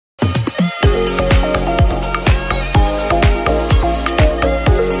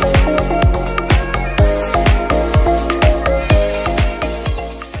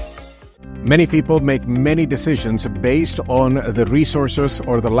Many people make many decisions based on the resources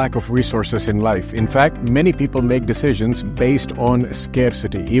or the lack of resources in life. In fact, many people make decisions based on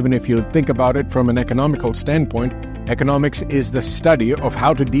scarcity. Even if you think about it from an economical standpoint, economics is the study of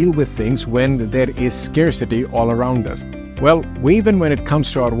how to deal with things when there is scarcity all around us. Well, even when it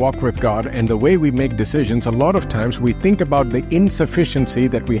comes to our walk with God and the way we make decisions, a lot of times we think about the insufficiency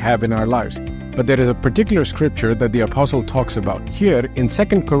that we have in our lives. But there is a particular scripture that the apostle talks about. Here in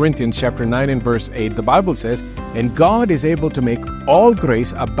 2 Corinthians chapter 9 and verse 8, the Bible says, "And God is able to make all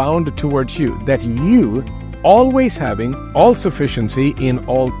grace abound towards you, that you, always having all sufficiency in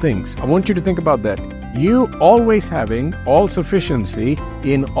all things." I want you to think about that. You always having all sufficiency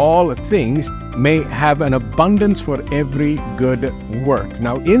in all things may have an abundance for every good work.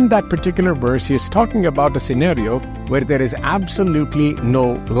 Now, in that particular verse, he is talking about a scenario where there is absolutely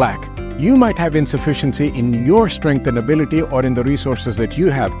no lack. You might have insufficiency in your strength and ability or in the resources that you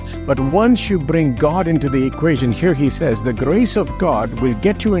have. But once you bring God into the equation, here he says, the grace of God will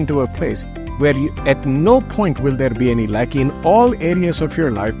get you into a place where at no point will there be any lack. In all areas of your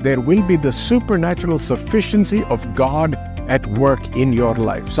life, there will be the supernatural sufficiency of God at work in your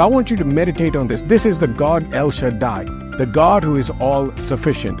life. So I want you to meditate on this. This is the God El Shaddai, the God who is all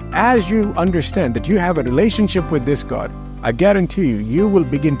sufficient. As you understand that you have a relationship with this God, I guarantee you, you will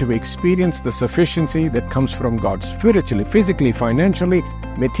begin to experience the sufficiency that comes from God spiritually, physically, financially,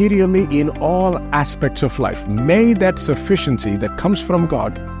 materially, in all aspects of life. May that sufficiency that comes from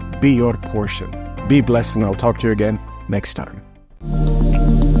God be your portion. Be blessed, and I'll talk to you again next time.